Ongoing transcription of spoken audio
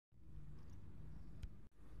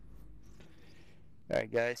Alright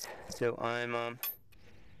guys, so I'm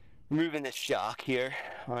removing this shock here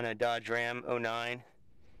on a Dodge Ram 09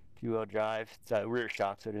 two-wheel drive. It's a rear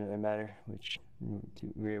shock, so it doesn't matter which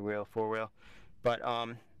rear wheel, four wheel. But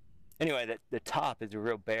anyway, the top is a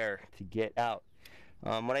real bear to get out.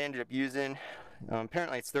 What I ended up using,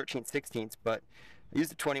 apparently it's 13/16, but I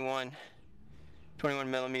used a 21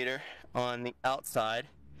 millimeter on the outside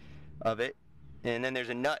of it, and then there's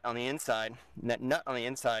a nut on the inside. And that nut on the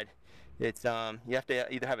inside, it's you have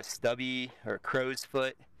to either have a stubby or a crow's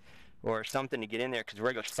foot or something to get in there, because a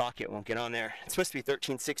regular socket won't get on there. It's supposed to be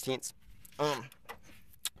 13/16.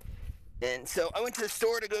 And so I went to the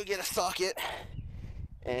store to go get a socket,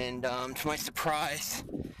 and to my surprise,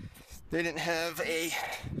 they didn't have a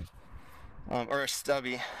or a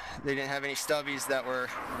stubby. They didn't have any stubbies that were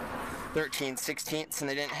 13/16, and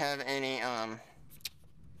they didn't have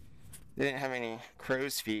any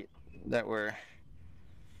crow's feet that were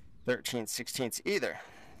 13/16 either.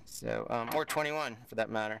 So or 21 for that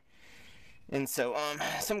matter. And so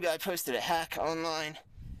some guy posted a hack online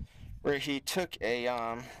where he took a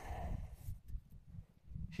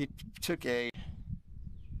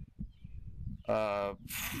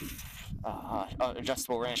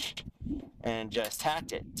adjustable wrench and just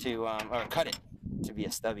hacked it to or cut it to be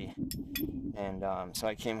a stubby. And so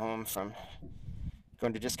I came home from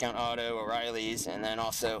going to Discount Auto, O'Reilly's, and then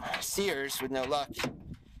also Sears with no luck,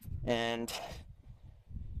 and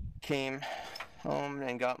came home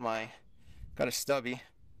and got a stubby,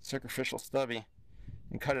 sacrificial stubby,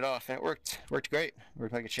 and cut it off, and it worked great.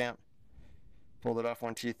 Worked like a champ. Pulled it off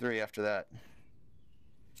 1, 2, 3 after that.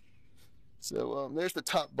 So there's the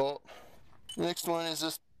top bolt. The next one is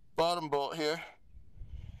this bottom bolt here,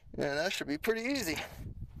 and that should be pretty easy.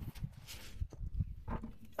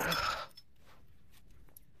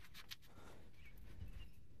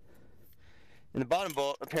 And the bottom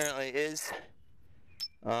bolt apparently is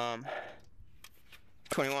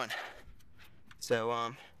 21. So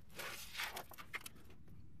a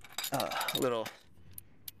little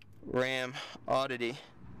Ram oddity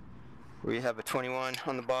where you have a 21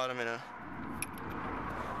 on the bottom and a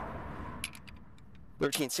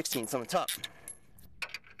 13/16 on the top.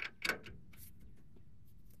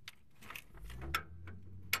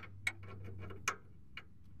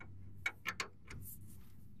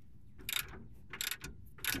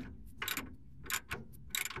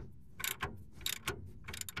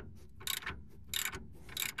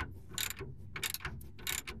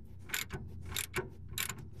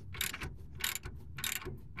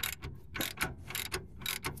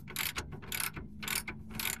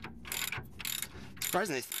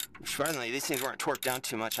 Surprisingly, these things weren't torqued down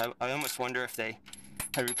too much. I almost wonder if they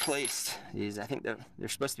had replaced these. I think they're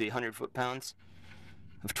supposed to be 100 foot-pounds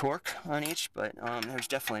of torque on each, but there's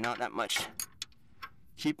definitely not that much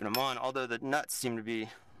keeping them on, although the nuts seem to be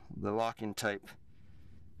the lock-in type.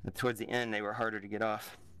 Towards the end, they were harder to get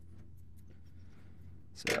off.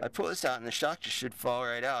 So I pull this out, and the shock just should fall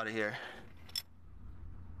right out of here.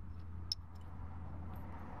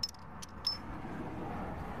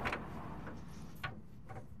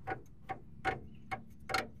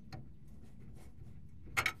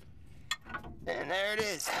 And there it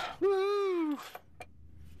is. Woo!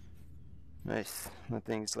 Nice. That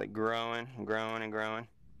thing's like growing and growing and growing.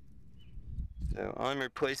 So I'm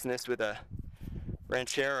replacing this with a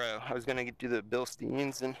Ranchero. I was going to do the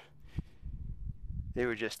Bilsteins, and they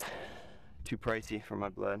were just too pricey for my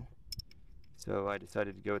blood. So I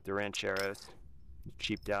decided to go with the Rancheros.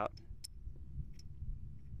 Cheaped out.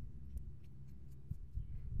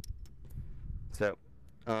 So,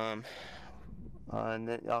 and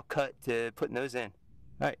then I'll cut to putting those in.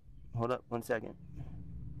 Alright, hold up 1 second.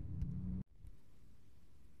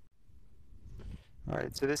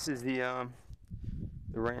 Alright, so this is the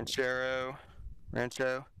Rancho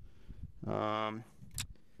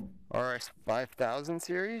RS 5000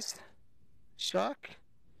 series shock.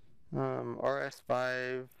 RS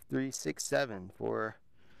 5367 for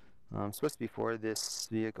supposed to be for this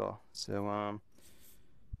vehicle. So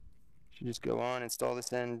should just go on, install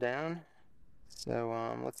this end down. So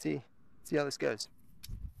let's see how this goes.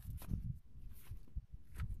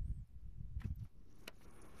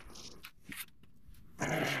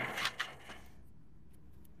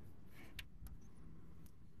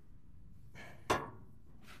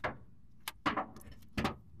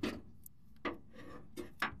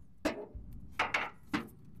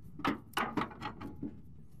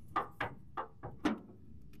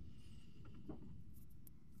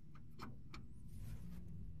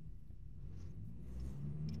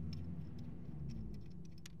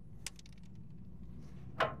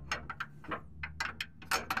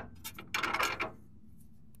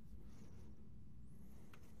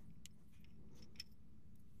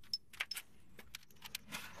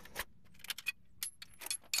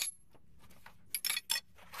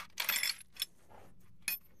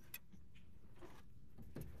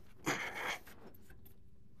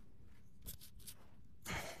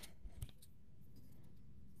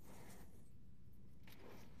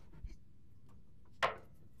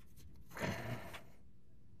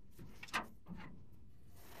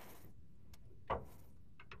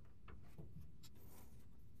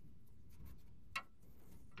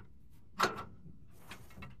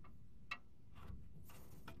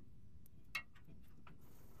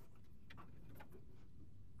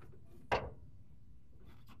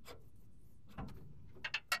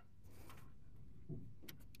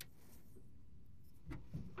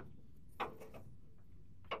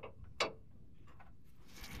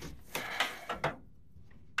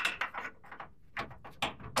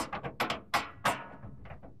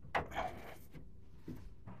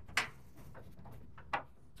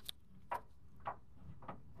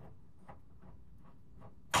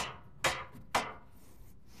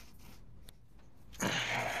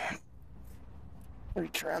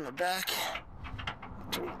 reach around the back,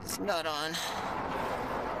 put this nut on.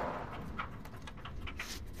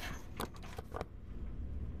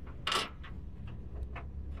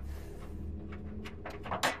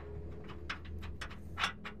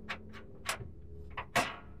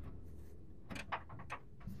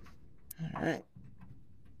 All right,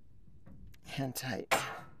 hand tight.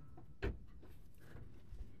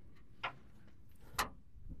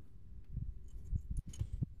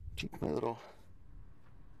 Take my little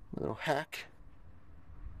hack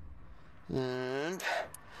and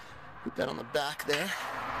put that on the back there.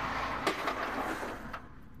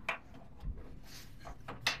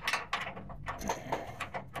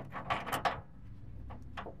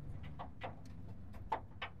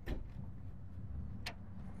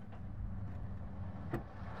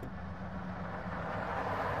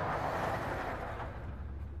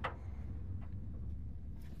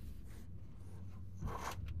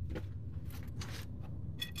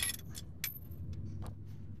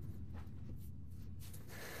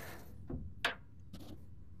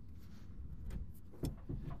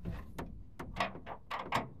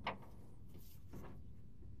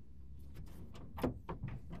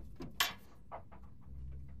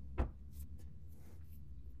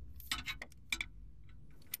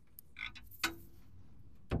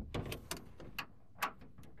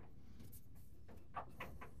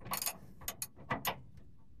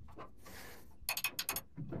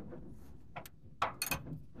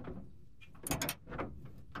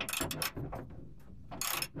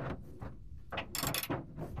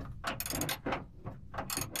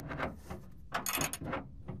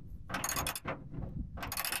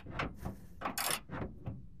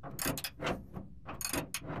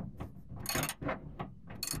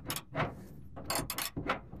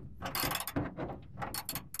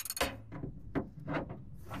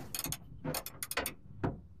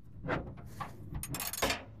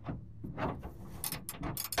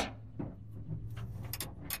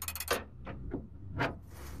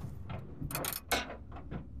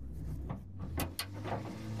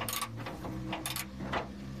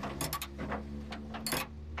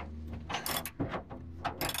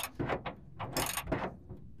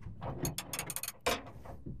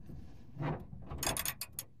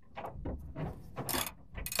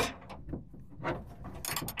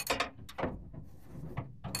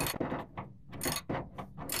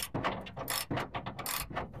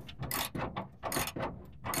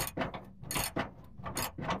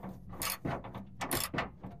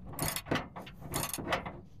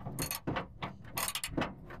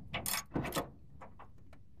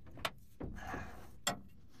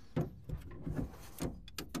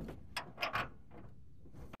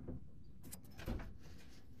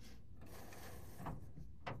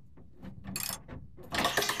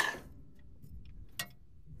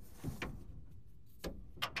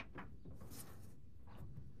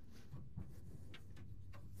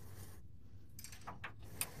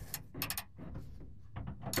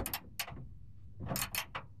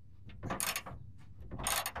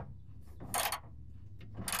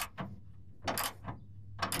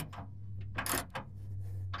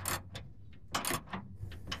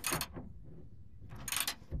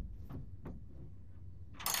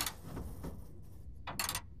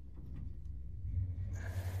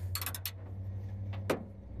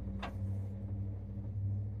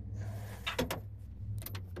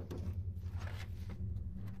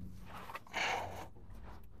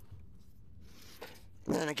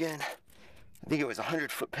 And then again, I think it was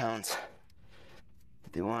 100 foot-pounds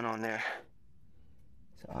that they want on there.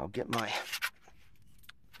 So I'll get my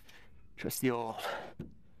trusty old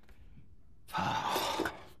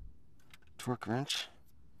torque wrench.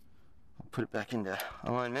 I'll put it back into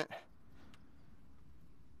alignment.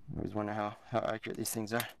 I always wonder how accurate these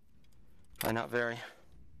things are. Probably not very.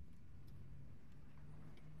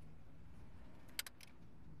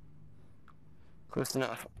 Close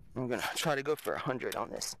enough. I'm gonna try to go for 100 on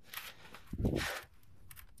this.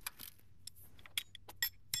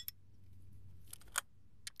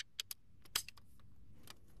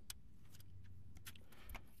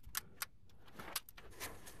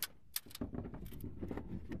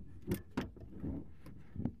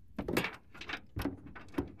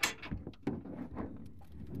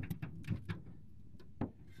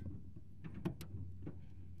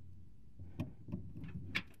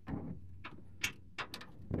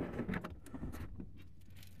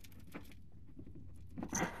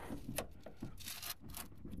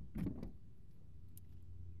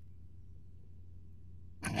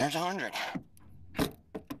 There's 100.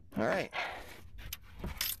 All right.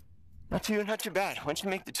 Not too bad. Once you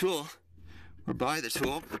make the tool, or buy the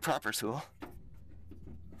tool, the proper tool,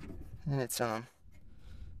 and it's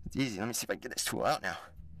It's easy. Let me see if I can get this tool out now.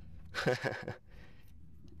 There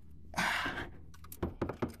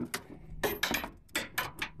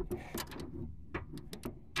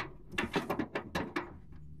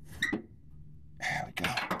we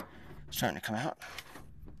go. It's starting to come out.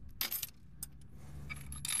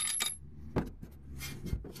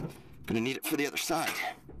 Gonna need it for the other side.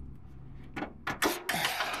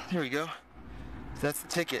 There we go. So that's the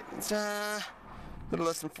ticket. It's a little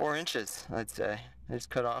less than 4 inches, I'd say. I just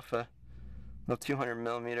cut off a little 200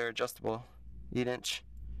 millimeter adjustable 8-inch.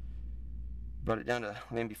 Brought it down to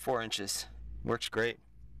maybe 4 inches. Works great.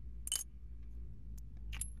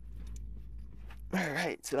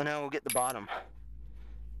 Alright, so now we'll get the bottom.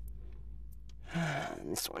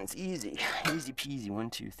 This one's easy. Easy peasy. 1,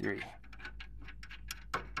 2, 3.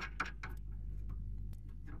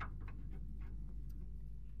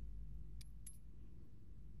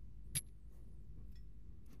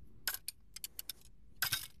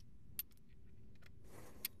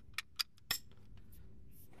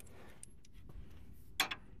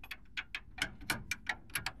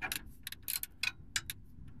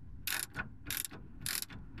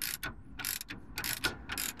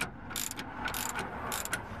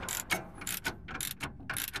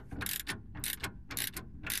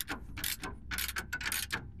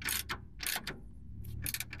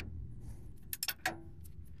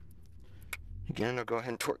 Again, I'll go ahead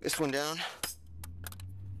and torque this one down.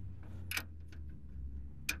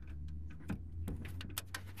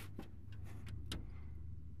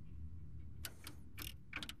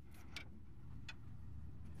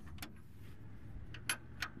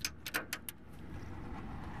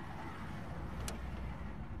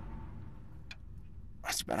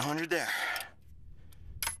 That's about 100 there.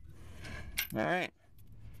 All right,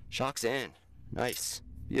 shock's in. Nice,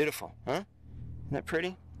 beautiful, huh? Isn't that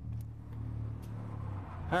pretty?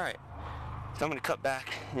 All right, so I'm gonna cut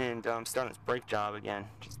back and start on this brake job again.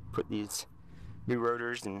 Just put these new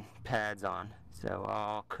rotors and pads on. So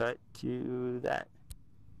I'll cut to that.